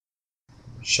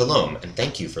Shalom, and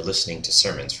thank you for listening to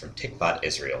sermons from Tikvat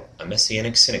Israel, a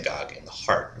Messianic synagogue in the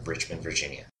heart of Richmond,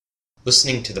 Virginia.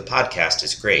 Listening to the podcast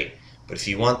is great, but if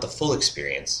you want the full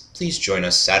experience, please join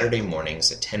us Saturday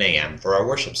mornings at 10 a.m. for our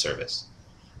worship service.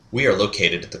 We are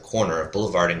located at the corner of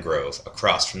Boulevard and Grove,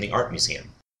 across from the Art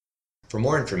Museum. For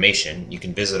more information, you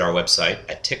can visit our website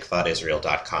at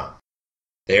tikvatisrael.com.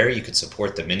 There you can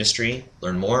support the ministry,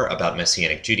 learn more about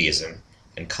Messianic Judaism,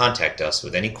 and contact us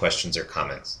with any questions or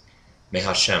comments. May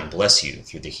Hashem bless you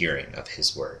through the hearing of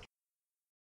His word.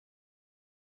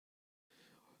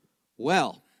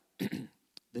 Well, the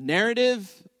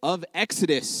narrative of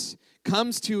Exodus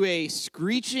comes to a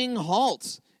screeching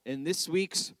halt in this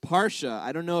week's Parsha.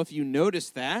 I don't know if you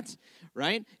noticed that,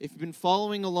 right? If you've been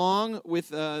following along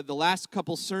with the last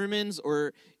couple sermons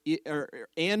or reading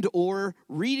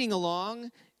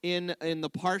along in the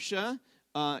Parsha,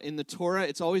 in the Torah,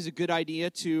 it's always a good idea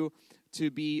to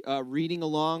be reading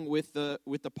along with the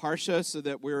Parsha so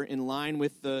that we're in line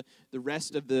with the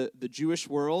rest of the Jewish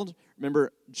world.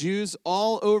 Remember, Jews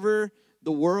all over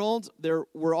the world,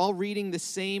 we're all reading the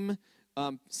same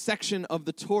section of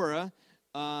the Torah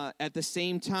at the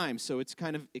same time. So it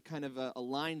kind of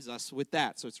aligns us with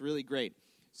that. So it's really great.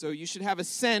 So you should have a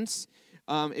sense,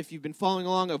 if you've been following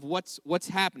along, of what's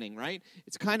happening, right?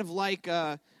 It's kind of like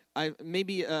one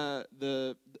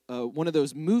of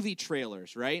those movie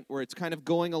trailers, right, where it's kind of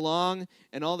going along,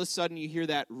 and all of a sudden you hear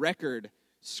that record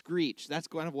screech. That's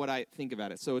kind of what I think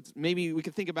about it. So it's maybe we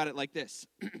could think about it like this.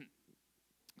 All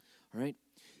right.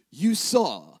 You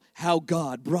saw how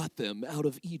God brought them out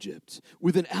of Egypt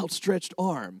with an outstretched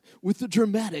arm, with the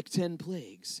dramatic 10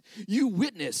 plagues. You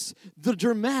witness the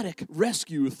dramatic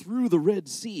rescue through the Red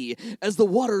Sea as the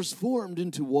waters formed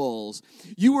into walls.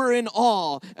 You were in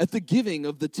awe at the giving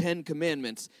of the 10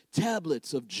 Commandments,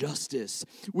 tablets of justice,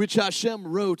 which Hashem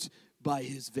wrote by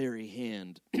his very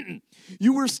hand.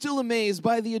 You were still amazed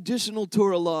by the additional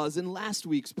Torah laws in last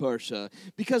week's Parsha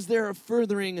because they're a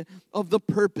furthering of the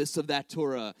purpose of that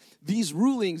Torah. These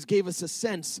rulings gave us a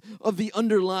sense of the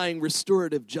underlying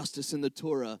restorative justice in the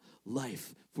Torah,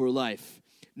 life for life.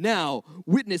 Now,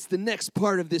 witness the next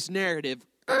part of this narrative,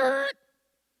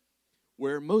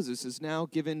 where Moses is now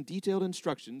given detailed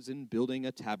instructions in building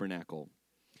a tabernacle.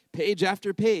 Page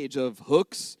after page of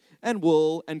hooks and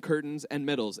wool and curtains and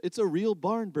metals. It's a real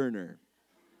barn burner.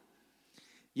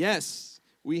 Yes,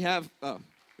 we have,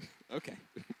 okay.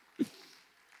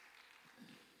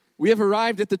 We have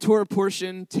arrived at the Torah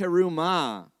portion,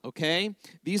 Terumah, okay?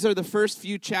 These are the first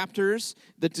few chapters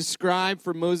that describe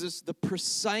for Moses the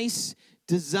precise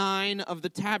design of the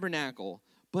tabernacle.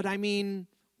 But I mean,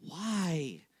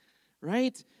 why,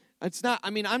 right? It's not,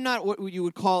 I'm not what you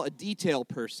would call a detail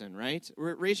person, right?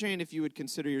 Raise your hand if you would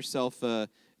consider yourself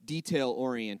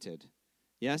detail-oriented.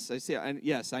 Yes, I see.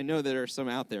 Yes, I know there are some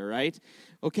out there, right?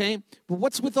 Okay, but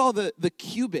what's with all the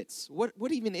cubits?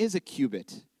 What even is a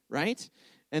cubit, right?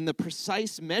 And the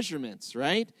precise measurements,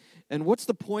 right? And what's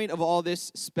the point of all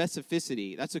this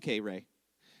specificity? That's okay, Ray.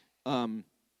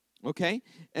 Okay,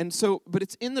 and so, but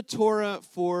it's in the Torah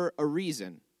for a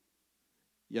reason.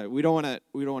 Yeah, we don't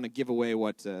want to give away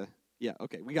what. Yeah,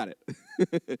 okay, we got it.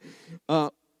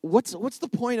 What's the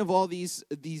point of all these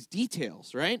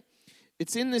details, right?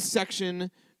 It's in this section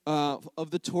of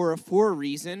the Torah for a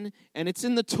reason, and it's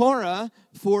in the Torah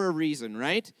for a reason,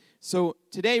 right? So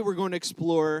today we're going to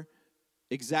explore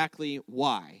exactly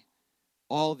why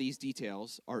all these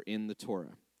details are in the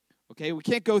Torah. Okay, we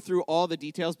can't go through all the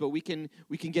details, but we can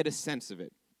get a sense of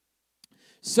it.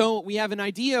 So we have an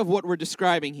idea of what we're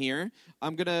describing here.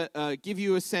 I'm going to give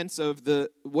you a sense of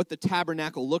what the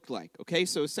tabernacle looked like. Okay,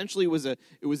 so essentially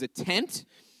it was a tent,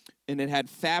 and it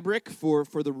had fabric for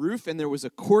the roof, and there was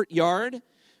a courtyard.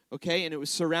 Okay, and it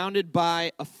was surrounded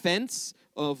by a fence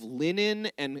of linen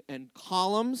and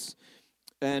columns,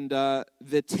 and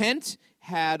the tent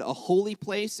had a holy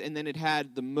place, and then it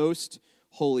had the most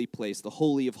holy place, the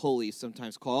Holy of Holies,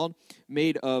 sometimes called,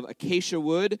 made of acacia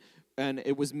wood. And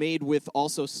it was made with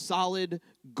also solid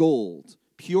gold,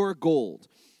 pure gold.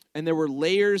 And there were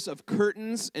layers of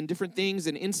curtains and different things.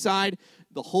 And inside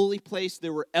the holy place,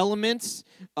 there were elements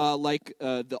like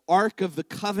the Ark of the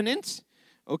Covenant,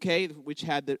 okay, which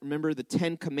had, remember, the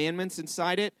 10 Commandments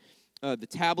inside it, the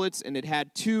tablets. And it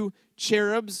had 2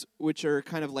 cherubs, which are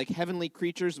kind of like heavenly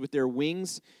creatures with their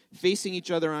wings facing each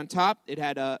other on top. It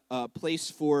had a place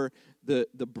for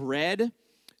the bread,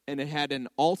 and it had an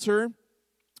altar,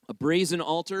 a brazen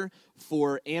altar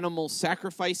for animal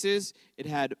sacrifices. It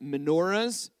had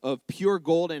menorahs of pure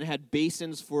gold, and it had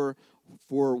basins for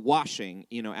washing,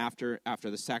 after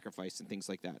the sacrifice and things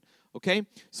like that. Okay,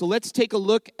 so let's take a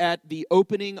look at the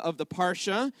opening of the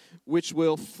Parsha, which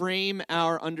will frame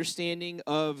our understanding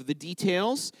of the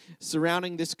details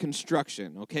surrounding this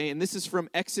construction. Okay, and this is from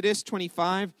Exodus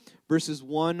 25, verses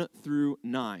 1 through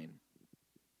 9.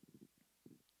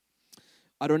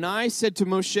 Adonai said to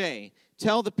Moshe,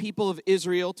 "Tell the people of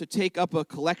Israel to take up a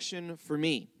collection for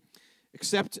me.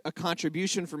 Accept a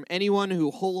contribution from anyone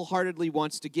who wholeheartedly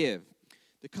wants to give.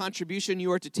 The contribution you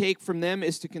are to take from them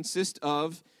is to consist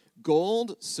of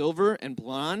gold, silver, and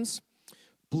bronze,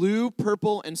 blue,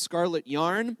 purple, and scarlet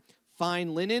yarn,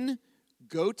 fine linen,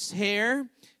 goat's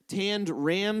hair, tanned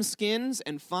ram skins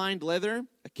and fine leather,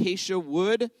 acacia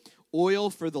wood, oil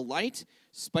for the light,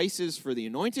 spices for the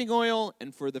anointing oil,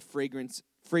 and for the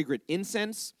fragrant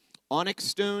incense, onyx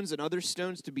stones and other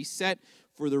stones to be set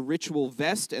for the ritual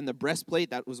vest and the breastplate."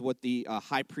 That was what the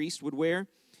high priest would wear.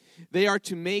 "They are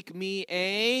to make me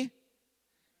a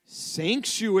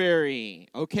sanctuary."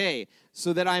 Okay,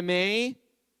 so that I may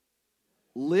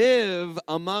live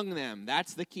among them.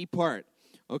 That's the key part.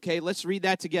 Okay, let's read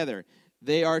that together.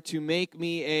 "They are to make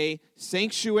me a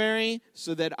sanctuary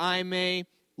so that I may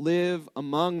live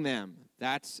among them."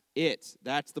 That's it.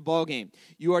 That's the ball game.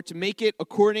 You are to make it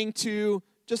according to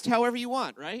just however you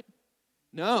want, right?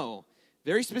 No.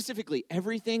 Very specifically,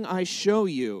 everything I show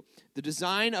you, the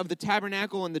design of the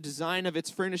tabernacle and the design of its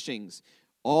furnishings,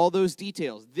 all those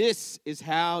details. This is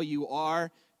how you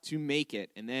are to make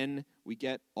it. And then we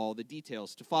get all the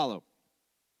details to follow.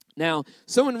 Now,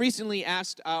 someone recently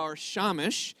asked our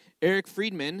Shamish, Eric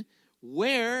Friedman,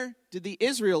 where did the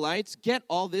Israelites get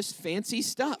all this fancy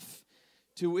stuff?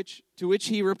 To which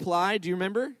he replied, do you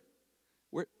remember?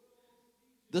 Where?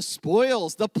 The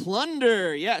spoils, the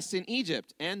plunder, yes, in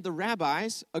Egypt. And the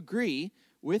rabbis agree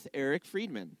with Eric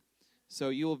Friedman. So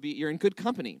you're in good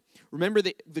company. Remember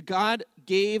that the God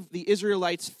gave the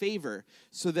Israelites favor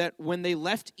so that when they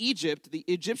left Egypt, the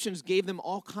Egyptians gave them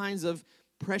all kinds of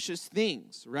precious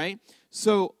things, right?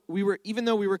 So even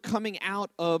though we were coming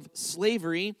out of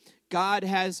slavery, God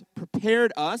has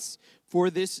prepared us for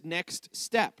this next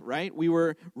step, right? We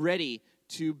were ready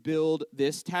to build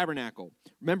this tabernacle.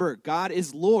 Remember, God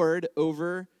is Lord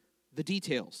over the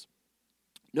details.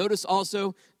 Notice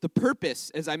also the purpose,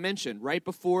 as I mentioned, right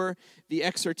before the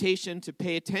exhortation to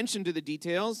pay attention to the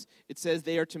details. It says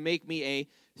they are to make me a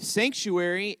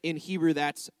sanctuary. In Hebrew,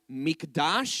 that's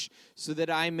mikdash, so that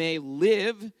I may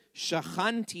live,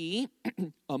 shachanti,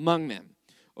 among them.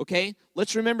 Okay?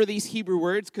 Let's remember these Hebrew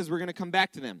words because we're going to come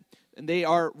back to them. And they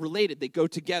are related. They go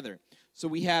together. So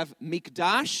we have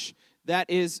mikdash, that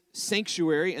is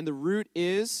sanctuary, and the root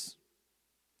is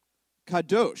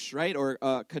kadosh, right? Or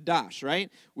kadash,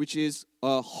 right? Which is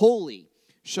holy.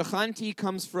 Shachanti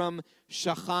comes from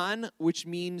shachan, which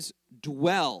means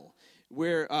dwell,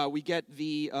 where we get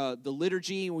the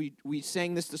liturgy. We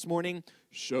sang this morning.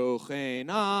 Shochen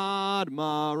ad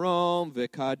marom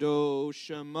v'kadosh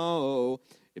shemo.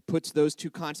 It puts those two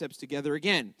concepts together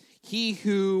again. He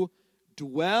who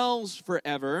dwells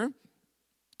forever,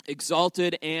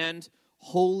 exalted and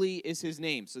holy is his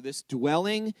name. So this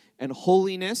dwelling and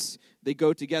holiness, they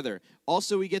go together.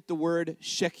 Also, we get the word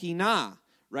Shekinah,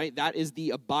 right? That is the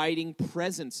abiding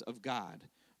presence of God,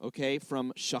 okay,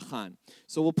 from Shachan.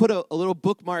 So we'll put a little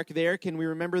bookmark there. Can we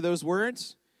remember those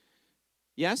words?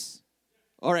 Yes?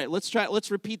 All right, let's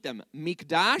repeat them.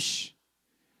 Mikdash,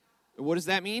 what does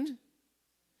that mean?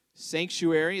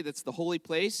 Sanctuary, that's the holy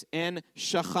place. And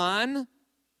Shachan,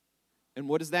 and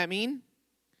what does that mean?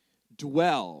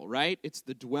 Dwell, right? It's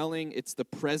the dwelling, it's the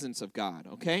presence of God,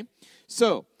 okay?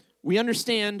 So, we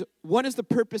understand what is the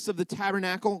purpose of the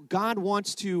tabernacle. God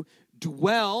wants to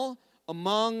dwell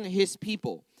among his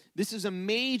people. This is a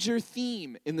major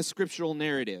theme in the scriptural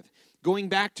narrative, going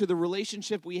back to the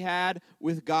relationship we had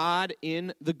with God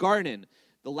in the garden.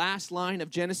 The last line of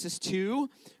Genesis 2,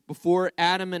 before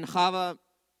Adam and Chava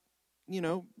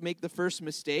make the first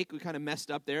mistake. We kind of messed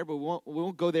up there, but we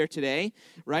won't go there today,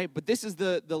 right? But this is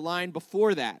the line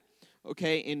before that,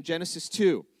 okay, in Genesis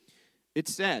 2. It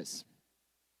says,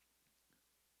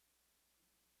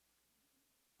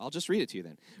 I'll just read it to you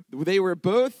then. They were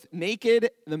both naked,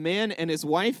 the man and his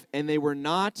wife, and they were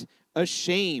not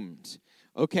ashamed,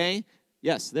 okay?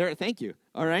 Yes, there, thank you.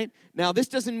 All right. Now, this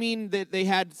doesn't mean that they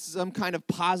had some kind of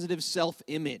positive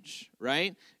self-image,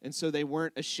 right? And so they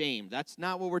weren't ashamed. That's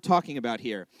not what we're talking about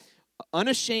here.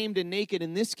 Unashamed and naked,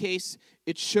 in this case,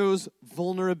 it shows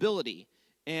vulnerability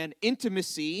and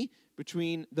intimacy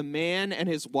between the man and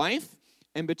his wife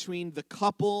and between the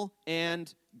couple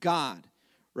and God,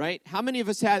 right? How many of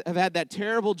us have had that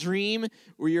terrible dream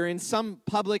where you're in some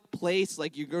public place,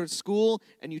 like you go to school,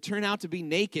 and you turn out to be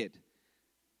naked?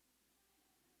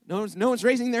 No one's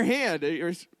raising their hand.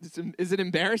 Is it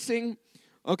embarrassing?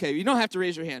 Okay, you don't have to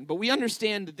raise your hand, but we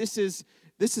understand that this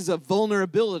is a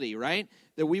vulnerability, right?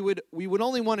 That we would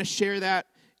only want to share that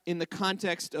in the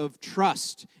context of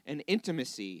trust and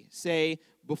intimacy, say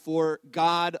before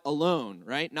God alone,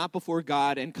 right? Not before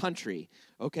God and country,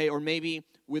 okay? Or maybe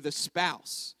with a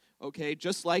spouse, okay?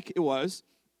 Just like it was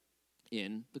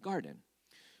in the garden.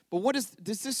 But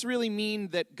does this really mean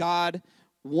that God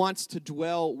wants to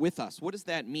dwell with us? What does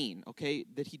that mean, okay?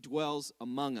 That he dwells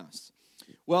among us.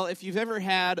 Well, if you've ever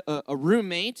had a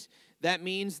roommate, that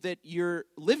means that you're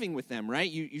living with them, right?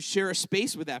 You share a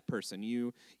space with that person.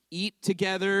 You eat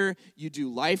together. You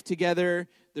do life together.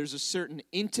 There's a certain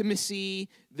intimacy.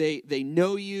 They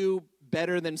know you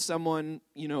better than someone,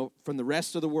 from the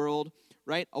rest of the world,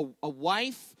 right? A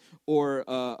wife or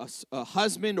a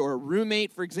husband or a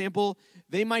roommate, for example,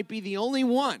 they might be the only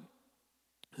one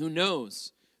who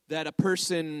knows that a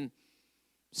person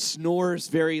snores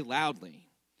very loudly,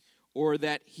 or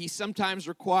that he sometimes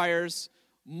requires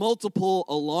multiple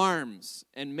alarms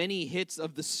and many hits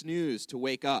of the snooze to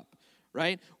wake up,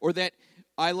 right? Or that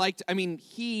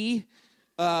he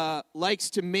likes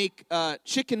to make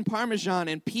chicken parmesan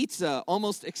and pizza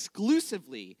almost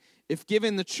exclusively if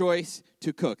given the choice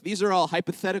to cook. These are all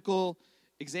hypothetical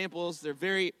examples. They're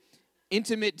very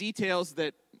intimate details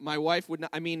that my wife would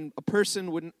not, a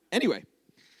person wouldn't. Anyway,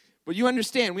 but we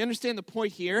understand the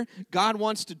point here. God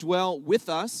wants to dwell with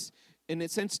us, in a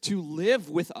sense, to live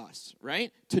with us,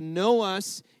 right? To know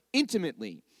us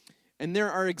intimately. And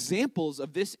there are examples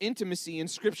of this intimacy in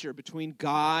Scripture between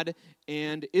God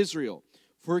and Israel.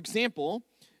 For example,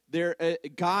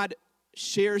 God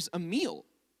shares a meal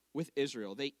with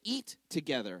Israel. They eat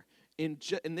together. And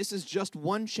this is just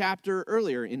one chapter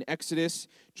earlier in Exodus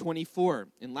 24,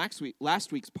 in last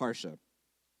week's Parsha.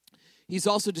 He's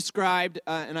also described,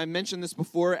 and I mentioned this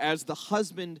before, as the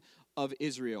husband of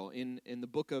Israel in the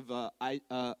book of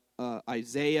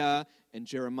Isaiah and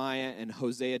Jeremiah and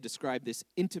Hosea describe this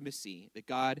intimacy, that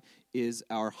God is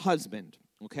our husband,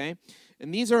 okay?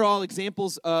 And these are all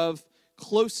examples of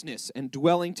closeness and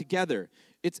dwelling together.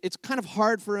 It's kind of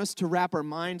hard for us to wrap our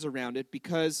minds around it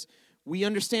because we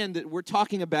understand that we're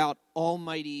talking about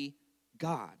Almighty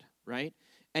God, right?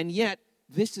 And yet,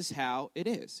 this is how it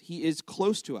is. He is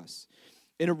close to us.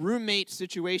 In a roommate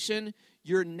situation,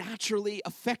 you're naturally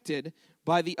affected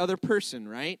by the other person,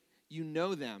 right? You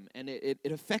know them, and it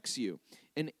affects you.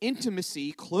 And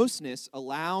intimacy, closeness,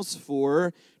 allows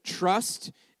for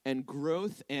trust and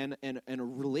growth and a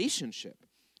relationship.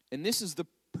 And this is the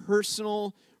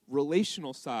personal,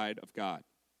 relational side of God.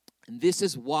 And this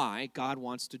is why God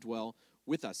wants to dwell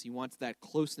with us. He wants that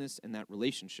closeness and that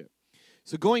relationship.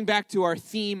 So going back to our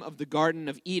theme of the Garden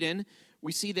of Eden,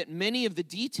 we see that many of the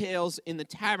details in the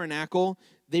tabernacle,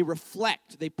 they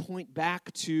point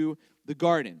back to the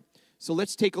garden. So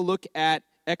let's take a look at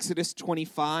Exodus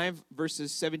 25,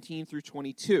 verses 17 through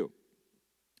 22.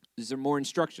 These are more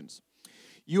instructions.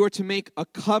 You are to make a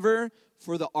cover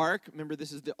for the ark. Remember,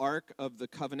 this is the ark of the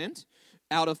covenant,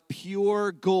 out of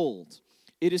pure gold.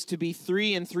 It is to be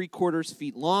 3 3/4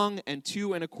 feet long and 2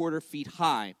 1/4 feet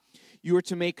high. You are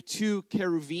to make 2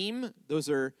 cherubim. Those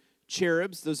are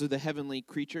cherubs. Those are the heavenly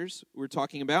creatures we're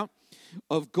talking about,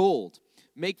 of gold.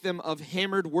 Make them of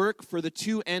hammered work for the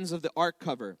 2 ends of the ark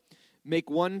cover. Make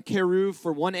 1 cherub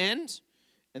for one end,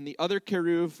 and the other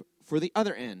cherub for the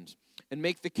other end. And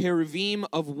make the cherubim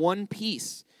of one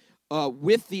piece,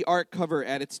 with the ark cover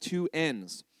at its 2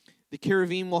 ends. The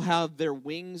cherubim will have their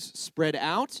wings spread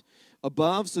out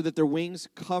above so that their wings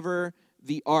cover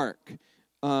the ark.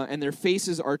 And their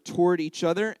faces are toward each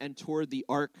other and toward the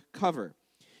ark cover.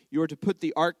 You are to put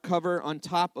the ark cover on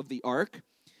top of the ark.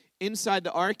 Inside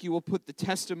the ark, you will put the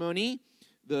testimony,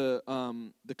 the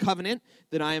covenant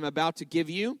that I am about to give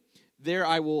you. There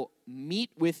I will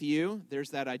meet with you.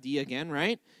 There's that idea again,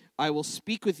 right? I will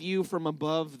speak with you from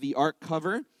above the ark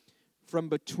cover, from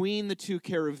between the 2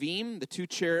 cherubim, the 2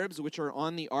 cherubs which are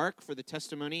on the ark for the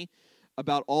testimony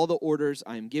about all the orders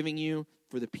I am giving you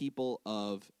for the people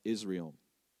of Israel.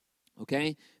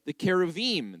 Okay? The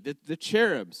cherubim, the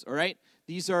cherubs, all right?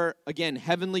 These are, again,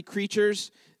 heavenly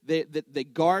creatures. They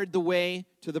guard the way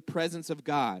to the presence of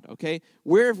God, okay?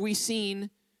 Where have we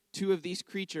seen 2 of these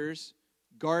creatures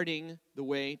guarding the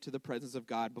way to the presence of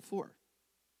God before?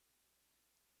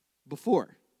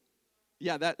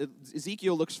 Yeah, that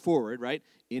Ezekiel looks forward, right?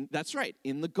 That's right,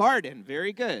 in the garden.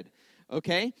 Very good.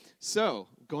 Okay? So,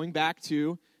 going back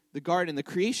to the garden, the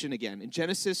creation again. In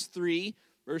Genesis 3,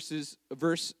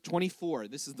 verse 24.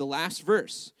 This is the last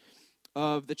verse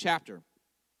of the chapter.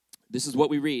 This is what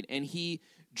we read. And he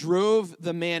drove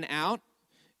the man out,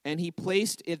 and he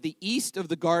placed at the east of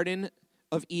the garden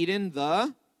of Eden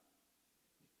the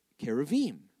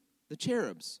cherubim, the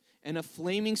cherubs, and a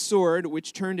flaming sword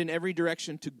which turned in every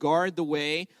direction to guard the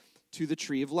way to the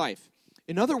tree of life.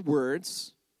 In other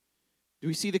words, do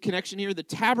we see the connection here? The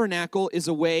tabernacle is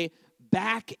a way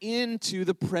back into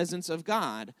the presence of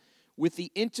God with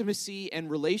the intimacy and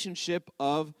relationship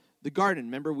of the garden.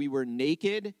 Remember, we were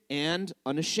naked and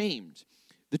unashamed.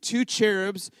 The two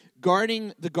cherubs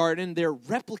guarding the garden, they're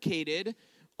replicated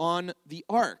on the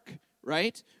ark,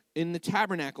 right? In the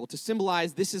tabernacle to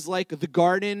symbolize this is like the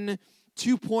garden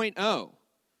 2.0,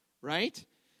 right?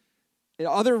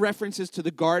 Other references to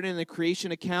the garden and the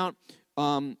creation account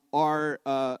are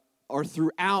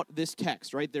throughout this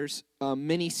text, right? There's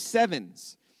many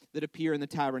sevens that appear in the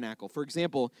tabernacle. For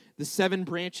example, the 7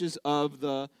 branches of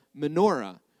the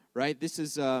menorah, right? This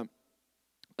is a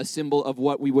symbol of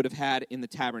what we would have had in the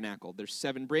tabernacle. There's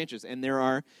 7 branches, and there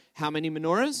are how many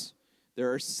menorahs?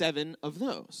 There are 7 of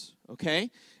those, okay?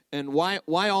 And why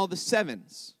all the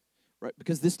 7s? Right?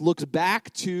 Because this looks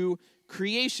back to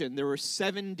creation. There were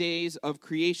 7 days of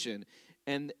creation,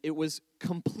 and it was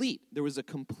complete. There was a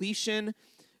completion,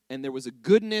 and there was a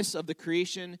goodness of the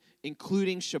creation,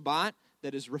 including Shabbat,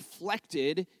 that is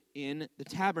reflected in the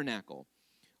tabernacle.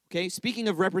 Okay, speaking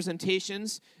of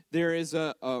representations, there is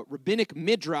a rabbinic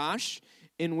midrash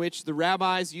in which the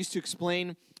rabbis used to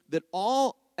explain that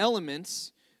all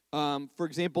elements, for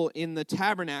example, in the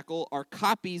tabernacle, are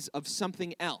copies of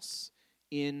something else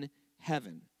in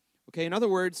heaven. Okay, in other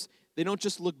words, they don't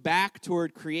just look back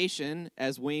toward creation,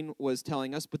 as Wayne was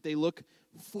telling us, but they look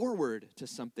forward to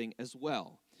something as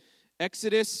well.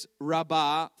 Exodus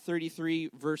Rabbah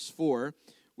 33, verse 4,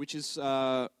 which is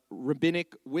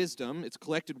rabbinic wisdom, it's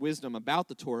collected wisdom about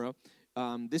the Torah.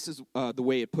 This is the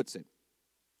way it puts it.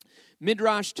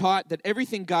 Midrash taught that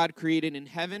everything God created in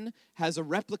heaven has a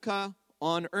replica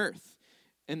on earth.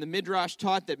 And the Midrash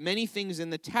taught that many things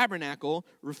in the tabernacle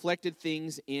reflected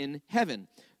things in heaven.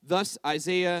 Thus,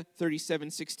 Isaiah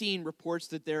 37:16 reports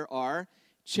that there are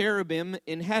cherubim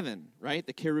in heaven, right?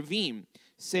 The cherubim,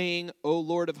 saying, O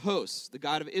Lord of hosts, the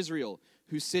God of Israel,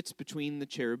 who sits between the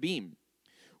cherubim.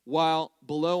 While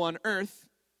below on earth,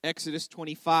 Exodus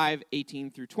 25:18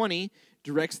 through 20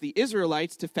 directs the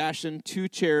Israelites to fashion 2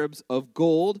 cherubs of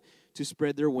gold to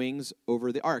spread their wings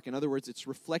over the ark. In other words, it's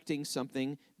reflecting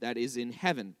something that is in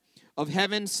heaven. Of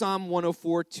heaven, Psalm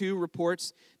 104:2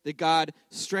 reports that God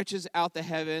stretches out the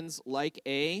heavens like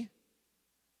a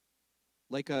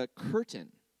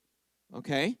curtain,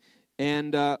 okay?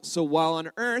 And so while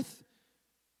on earth,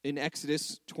 in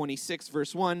Exodus 26,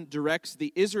 verse 1, directs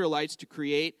the Israelites to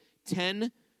create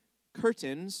 10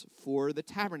 curtains for the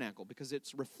tabernacle because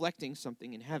it's reflecting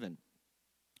something in heaven.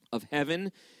 Of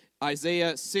heaven,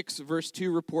 Isaiah 6, verse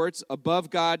 2 reports, above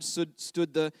God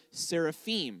stood the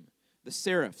seraphim, the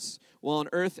seraphs, while on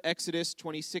earth, Exodus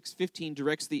 26:15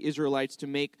 directs the Israelites to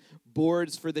make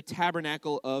boards for the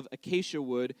tabernacle of acacia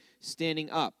wood standing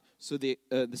up. So the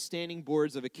standing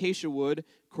boards of acacia wood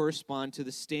correspond to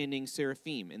the standing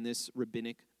seraphim in this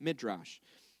rabbinic midrash.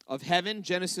 Of heaven,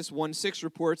 Genesis 1:6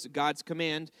 reports God's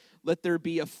command, let there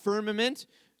be a firmament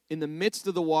in the midst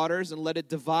of the waters, and let it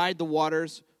divide the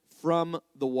waters from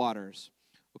the waters.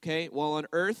 Okay, while on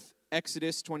earth,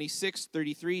 Exodus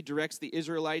 26:33 directs the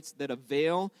Israelites that a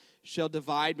veil shall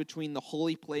divide between the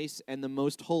holy place and the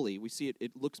most holy. We see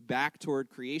it looks back toward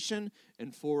creation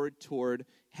and forward toward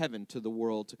heaven, to the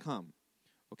world to come.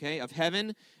 Okay, of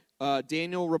heaven,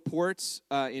 Daniel reports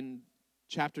in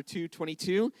chapter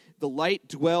 2:22, the light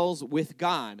dwells with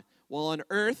God. While on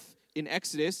earth, in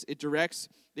Exodus, it directs,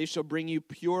 they shall bring you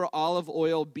pure olive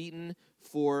oil beaten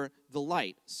for the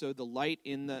light. So the light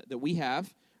that we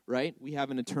have, right? We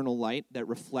have an eternal light that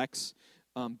reflects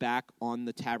back on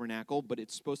the tabernacle, but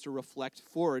it's supposed to reflect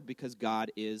forward because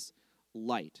God is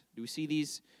light. Do we see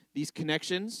these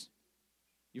connections?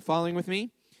 You following with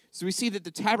me? So we see that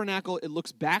the tabernacle, it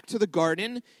looks back to the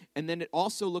garden, and then it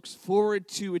also looks forward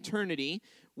to eternity,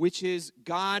 which is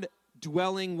God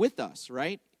dwelling with us,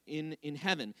 right? In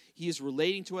heaven. He is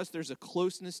relating to us. There's a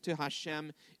closeness to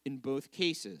Hashem in both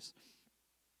cases.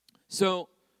 So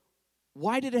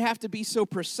why did it have to be so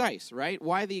precise, right?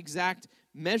 Why the exact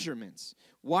measurements?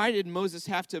 Why did Moses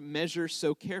have to measure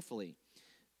so carefully?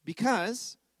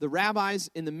 Because the rabbis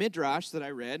in the Midrash that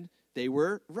I read, they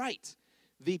were right.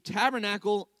 The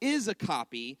tabernacle is a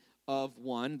copy of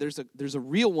one. There's a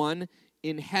real one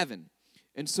in heaven.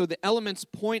 And so the elements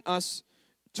point us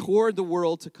toward the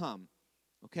world to come.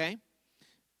 Okay?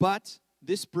 But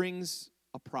this brings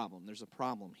a problem. There's a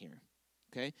problem here.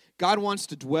 Okay? God wants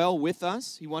to dwell with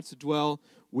us. He wants to dwell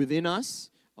within us,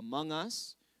 among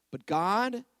us. But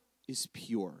God is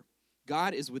pure.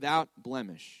 God is without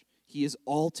blemish. He is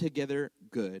altogether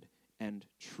good and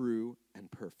true and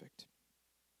perfect.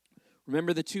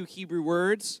 Remember the two Hebrew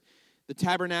words? The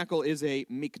tabernacle is a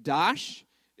mikdash.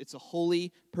 It's a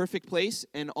holy, perfect place.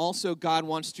 And also God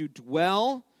wants to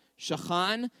dwell,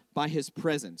 shachan, by his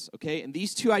presence. Okay? And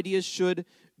these two ideas should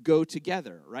go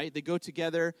together, right? They go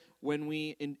together when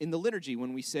we, in the liturgy,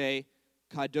 when we say,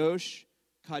 kadosh,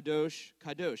 kadosh,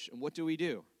 kadosh. And what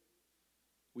do?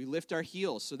 We lift our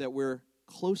heels so that we're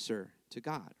closer to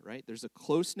God, right? There's a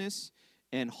closeness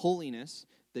and holiness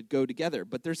that go together.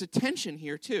 But there's a tension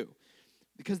here too,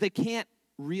 because they can't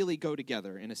really go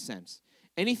together in a sense.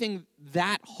 Anything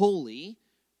that holy,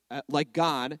 like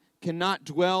God, cannot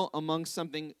dwell among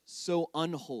something so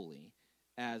unholy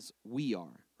as we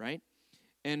are, right?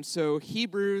 And so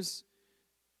Hebrews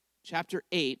chapter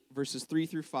 8, verses 3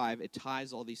 through 5, it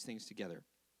ties all these things together.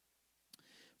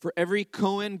 For every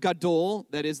Kohen Gadol,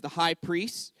 that is the high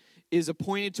priest, is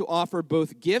appointed to offer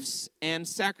both gifts and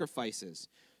sacrifices.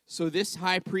 So this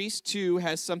high priest, too,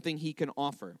 has something he can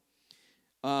offer.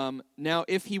 Now,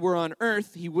 if he were on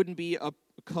earth, he wouldn't be a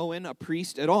Kohen, a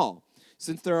priest at all,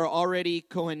 since there are already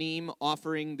Kohanim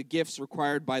offering the gifts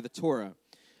required by the Torah.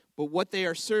 But what they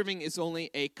are serving is only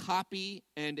a copy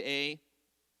and a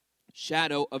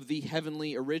shadow of the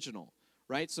heavenly original,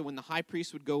 right? So when the high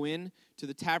priest would go in to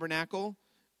the tabernacle,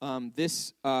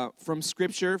 this from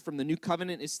Scripture, from the New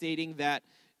Covenant, is stating that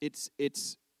it's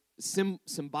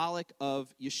symbolic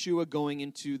of Yeshua going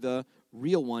into the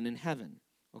real one in heaven.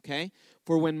 Okay?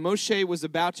 For when Moshe was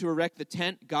about to erect the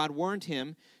tent, God warned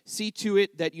him, "See to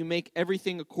it that you make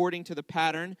everything according to the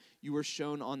pattern you were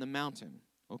shown on the mountain."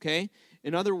 Okay?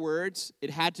 In other words, it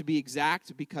had to be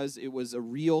exact because it was a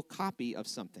real copy of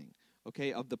something,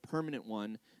 okay, of the permanent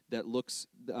one that looks,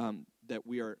 that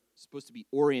we are supposed to be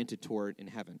oriented toward in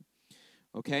heaven.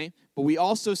 Okay? But we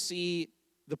also see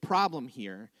the problem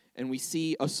here, and we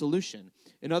see a solution.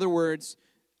 In other words,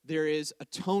 there is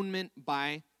atonement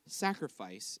by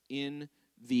sacrifice in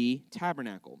the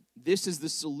tabernacle. This is the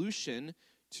solution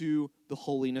to the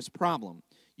holiness problem.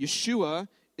 Yeshua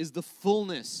is the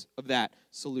fullness of that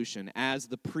solution as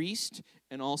the priest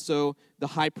and also the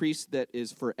high priest that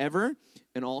is forever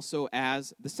and also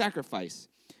as the sacrifice.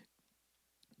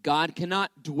 God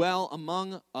cannot dwell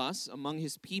among us, among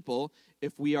his people,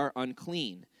 if we are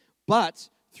unclean. But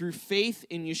through faith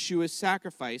in Yeshua's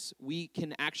sacrifice, we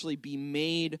can actually be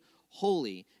made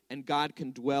holy, and God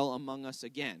can dwell among us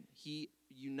again. He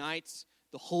unites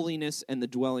the holiness and the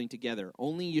dwelling together.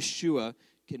 Only Yeshua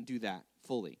can do that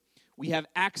fully. We have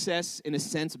access, in a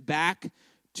sense, back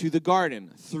to the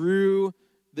garden through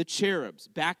the cherubs,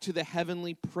 back to the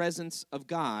heavenly presence of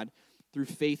God through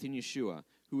faith in Yeshua,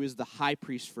 who is the high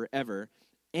priest forever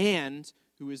and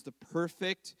who is the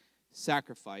perfect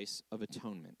sacrifice of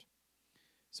atonement.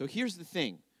 So here's the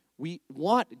thing. We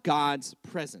want God's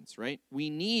presence, right? We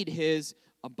need his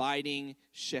abiding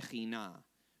Shekhinah,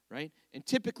 right? And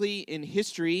typically in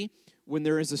history, when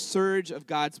there is a surge of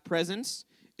God's presence,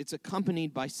 it's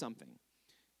accompanied by something.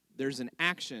 There's an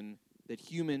action that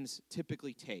humans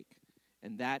typically take,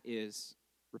 and that is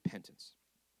repentance.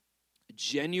 A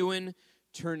genuine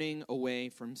turning away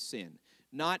from sin.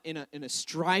 Not in a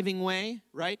striving way,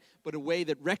 right? But a way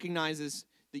that recognizes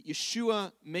that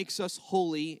Yeshua makes us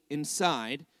holy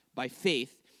inside by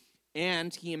faith,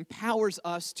 and he empowers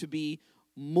us to be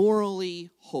morally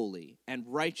holy and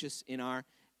righteous in our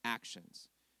actions.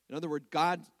 In other words,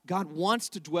 God wants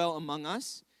to dwell among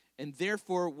us, and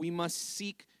therefore we must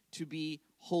seek to be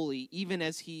holy, even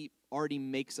as he already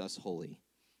makes us holy.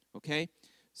 Okay?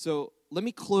 So let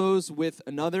me close with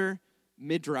another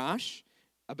midrash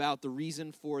about the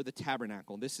reason for the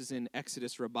tabernacle. This is in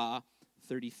Exodus Rabbah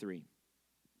 33.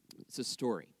 It's a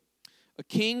story. A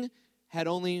king had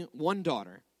only one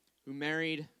daughter who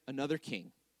married another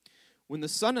king. When the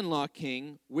son-in-law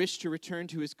king wished to return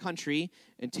to his country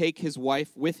and take his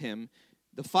wife with him,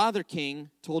 the father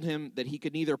king told him that he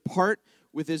could neither part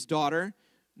with his daughter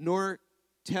nor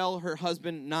tell her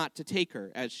husband not to take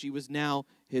her, as she was now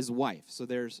his wife. So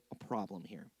there's a problem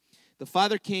here. The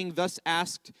father king thus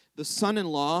asked the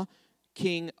son-in-law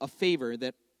king a favor,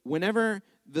 that whenever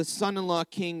the son-in-law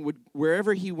king would,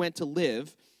 wherever he went to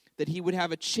live, that he would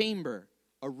have a chamber,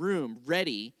 a room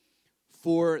ready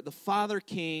for the father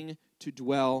king to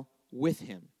dwell with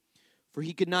him, for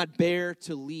he could not bear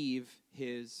to leave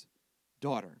his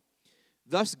daughter.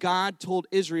 Thus God told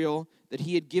Israel that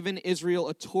he had given Israel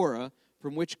a Torah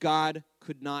from which God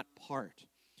could not part.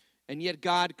 And yet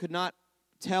God could not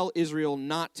tell Israel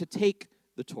not to take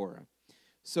the Torah.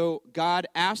 So God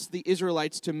asked the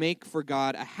Israelites to make for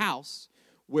God a house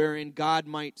wherein God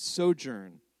might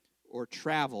sojourn or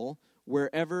travel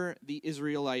wherever the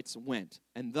Israelites went.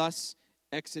 And thus,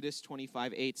 Exodus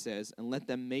 25:8 says, "And let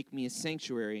them make me a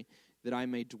sanctuary that I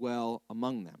may dwell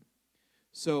among them."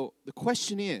 So the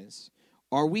question is,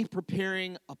 are we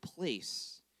preparing a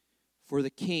place for the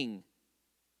King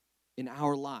in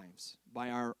our lives by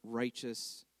our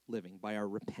righteous living, by our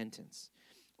repentance?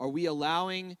 Are we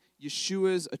allowing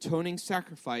Yeshua's atoning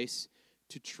sacrifice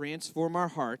to transform our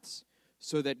hearts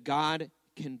so that God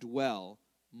can dwell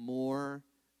more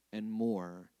and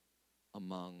more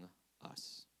among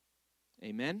us?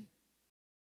 Amen?